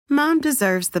Mom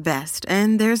deserves the best,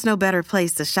 and there's no better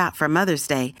place to shop for Mother's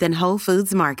Day than Whole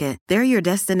Foods Market. They're your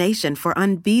destination for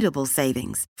unbeatable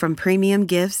savings, from premium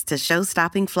gifts to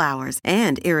show-stopping flowers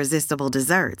and irresistible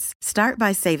desserts. Start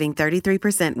by saving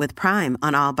 33% with Prime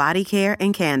on all body care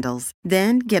and candles.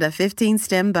 Then get a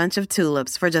 15-stem bunch of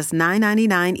tulips for just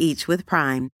 $9.99 each with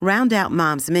Prime. Round out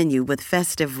Mom's menu with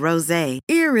festive rosé,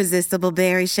 irresistible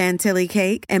berry chantilly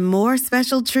cake, and more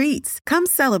special treats. Come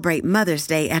celebrate Mother's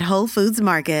Day at Whole Foods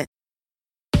Market.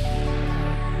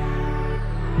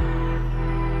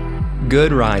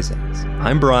 Good risings.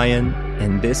 I'm Brian,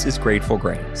 and this is Grateful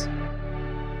Grains.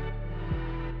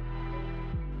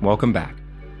 Welcome back.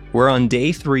 We're on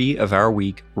day 3 of our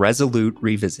week, Resolute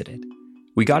Revisited.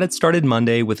 We got it started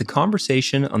Monday with a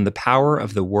conversation on the power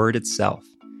of the word itself.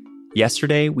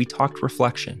 Yesterday, we talked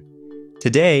reflection.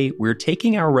 Today, we're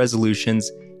taking our resolutions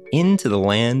into the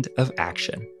land of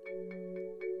action.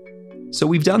 So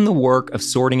we've done the work of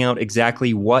sorting out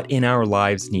exactly what in our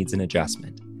lives needs an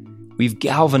adjustment. We've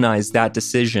galvanized that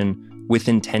decision with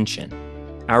intention.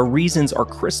 Our reasons are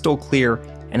crystal clear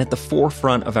and at the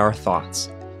forefront of our thoughts.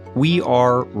 We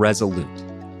are resolute.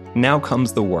 Now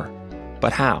comes the work.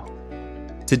 But how?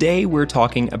 Today, we're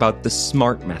talking about the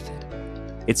SMART method.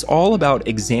 It's all about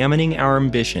examining our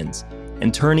ambitions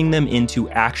and turning them into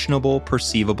actionable,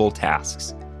 perceivable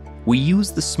tasks. We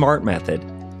use the SMART method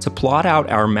to plot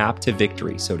out our map to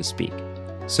victory, so to speak.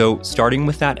 So, starting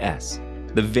with that S,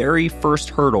 the very first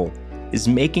hurdle is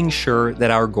making sure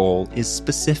that our goal is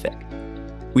specific.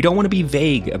 We don't want to be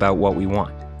vague about what we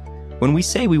want. When we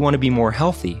say we want to be more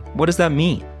healthy, what does that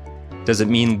mean? Does it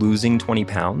mean losing 20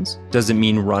 pounds? Does it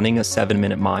mean running a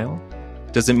 7-minute mile?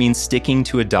 Does it mean sticking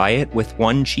to a diet with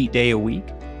 1 cheat day a week?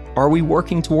 Are we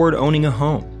working toward owning a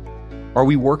home? Are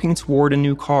we working toward a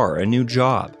new car, a new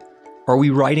job? Are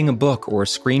we writing a book or a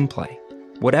screenplay?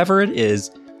 Whatever it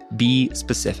is, be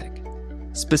specific.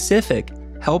 Specific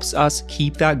helps us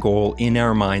keep that goal in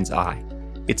our mind's eye.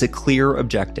 It's a clear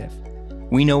objective.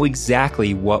 We know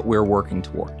exactly what we're working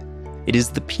toward. It is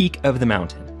the peak of the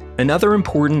mountain. Another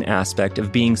important aspect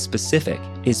of being specific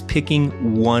is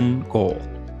picking one goal.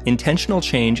 Intentional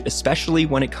change, especially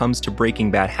when it comes to breaking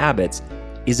bad habits,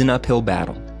 is an uphill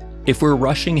battle. If we're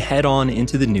rushing head-on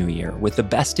into the new year with the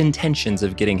best intentions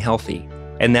of getting healthy,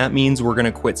 and that means we're going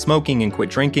to quit smoking and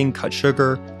quit drinking, cut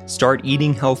sugar, start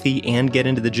eating healthy, and get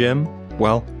into the gym,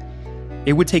 well,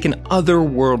 it would take an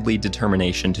otherworldly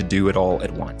determination to do it all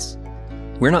at once.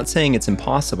 We're not saying it's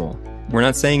impossible. We're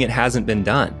not saying it hasn't been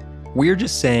done. We're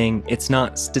just saying it's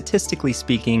not, statistically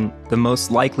speaking, the most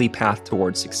likely path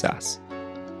towards success.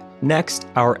 Next,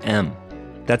 our M.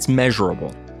 That's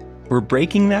measurable. We're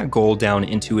breaking that goal down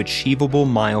into achievable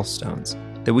milestones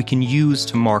that we can use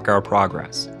to mark our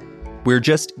progress. We're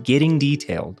just getting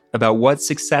detailed about what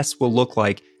success will look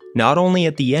like not only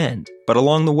at the end, but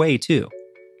along the way too.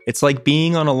 It's like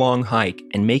being on a long hike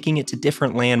and making it to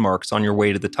different landmarks on your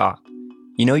way to the top.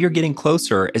 You know you're getting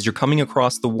closer as you're coming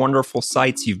across the wonderful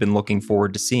sights you've been looking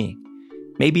forward to seeing.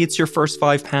 Maybe it's your first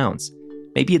 5 pounds.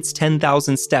 Maybe it's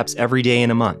 10,000 steps every day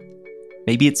in a month.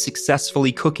 Maybe it's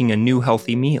successfully cooking a new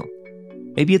healthy meal.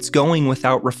 Maybe it's going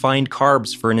without refined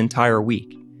carbs for an entire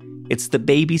week. It's the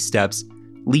baby steps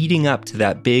leading up to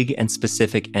that big and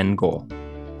specific end goal.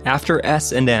 After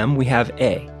S and M, we have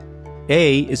A.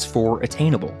 A is for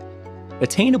attainable.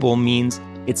 Attainable means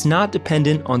it's not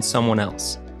dependent on someone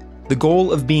else. The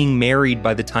goal of being married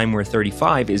by the time we're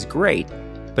 35 is great,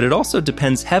 but it also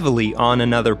depends heavily on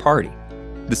another party.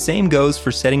 The same goes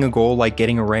for setting a goal like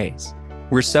getting a raise.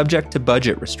 We're subject to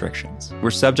budget restrictions. We're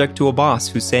subject to a boss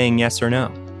who's saying yes or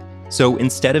no. So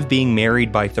instead of being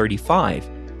married by 35,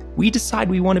 we decide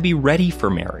we want to be ready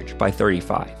for marriage by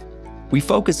 35. We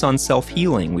focus on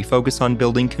self-healing. We focus on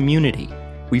building community.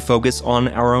 We focus on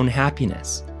our own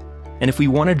happiness. And if we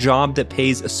want a job that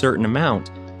pays a certain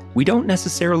amount, we don't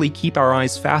necessarily keep our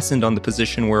eyes fastened on the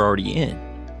position we're already in.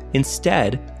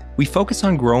 Instead, we focus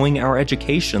on growing our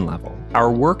education level,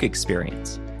 our work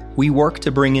experience. We work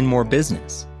to bring in more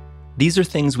business. These are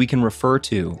things we can refer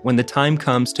to when the time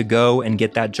comes to go and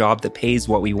get that job that pays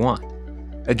what we want.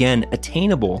 Again,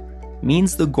 attainable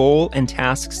means the goal and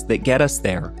tasks that get us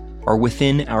there are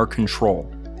within our control.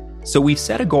 So we've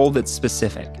set a goal that's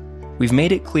specific. We've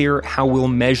made it clear how we'll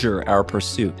measure our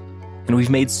pursuit. And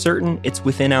we've made certain it's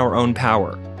within our own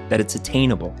power, that it's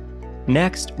attainable.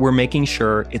 Next, we're making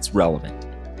sure it's relevant.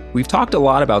 We've talked a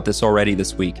lot about this already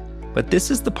this week, but this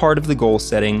is the part of the goal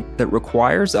setting that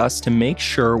requires us to make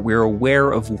sure we're aware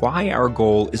of why our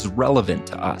goal is relevant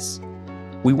to us.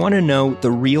 We want to know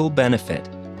the real benefit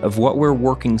of what we're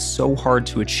working so hard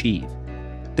to achieve.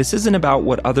 This isn't about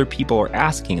what other people are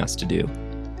asking us to do.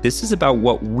 This is about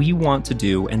what we want to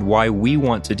do and why we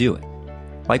want to do it.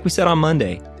 Like we said on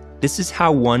Monday, this is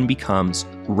how one becomes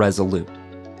resolute.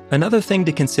 Another thing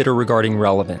to consider regarding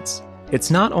relevance,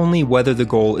 it's not only whether the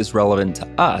goal is relevant to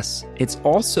us, it's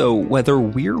also whether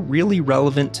we're really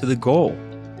relevant to the goal.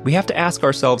 We have to ask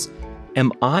ourselves,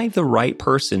 am I the right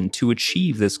person to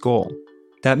achieve this goal?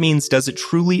 That means, does it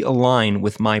truly align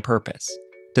with my purpose?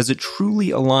 Does it truly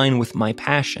align with my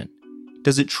passion?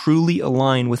 Does it truly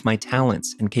align with my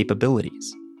talents and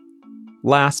capabilities?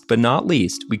 Last but not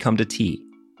least, we come to T.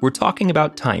 We're talking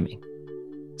about timing.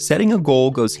 Setting a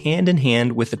goal goes hand in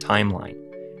hand with a timeline,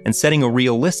 and setting a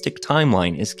realistic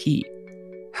timeline is key.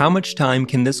 How much time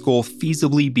can this goal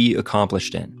feasibly be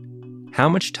accomplished in? How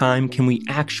much time can we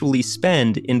actually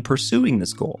spend in pursuing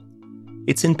this goal?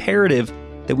 It's imperative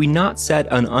that we not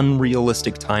set an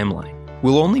unrealistic timeline.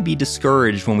 We'll only be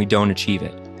discouraged when we don't achieve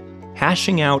it.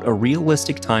 Hashing out a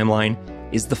realistic timeline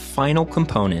is the final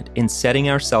component in setting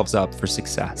ourselves up for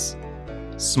success.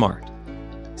 SMART.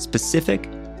 Specific,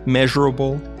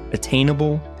 measurable,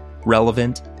 attainable,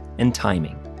 relevant, and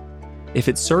timing. If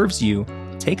it serves you,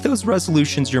 take those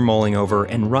resolutions you're mulling over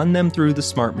and run them through the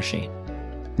SMART machine.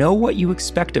 Know what you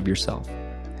expect of yourself.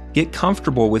 Get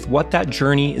comfortable with what that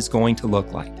journey is going to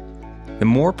look like. The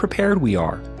more prepared we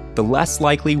are, the less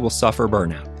likely we'll suffer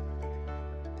burnout.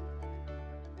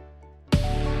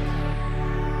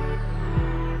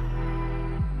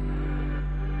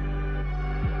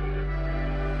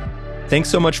 Thanks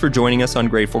so much for joining us on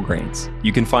Grateful Grains.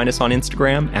 You can find us on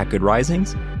Instagram at Good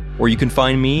Risings, or you can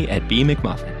find me at B.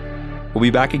 McMuffin. We'll be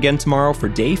back again tomorrow for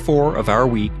day 4 of our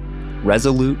week,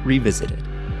 Resolute Revisited.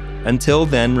 Until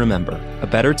then, remember, a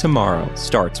better tomorrow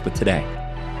starts with today.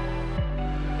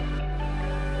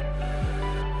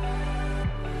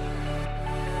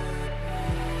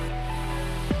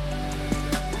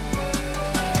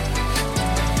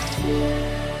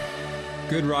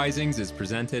 Good Risings is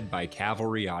presented by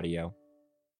Cavalry Audio.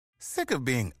 Sick of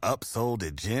being upsold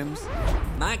at gyms?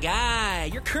 My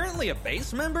guy, you're currently a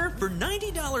base member? For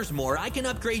 $90 more, I can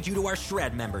upgrade you to our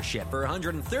Shred membership. For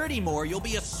 $130 more, you'll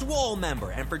be a Swole member.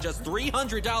 And for just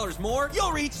 $300 more,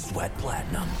 you'll reach Sweat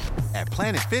Platinum. At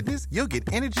Planet Fitness, you'll get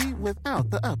energy without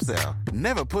the upsell.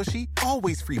 Never pushy,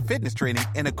 always free fitness training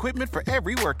and equipment for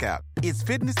every workout. It's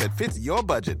fitness that fits your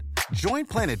budget. Join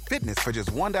Planet Fitness for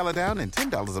just $1 down and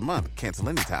 $10 a month. Cancel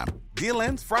anytime. Deal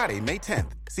ends Friday, May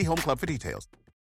 10th. See Home Club for details.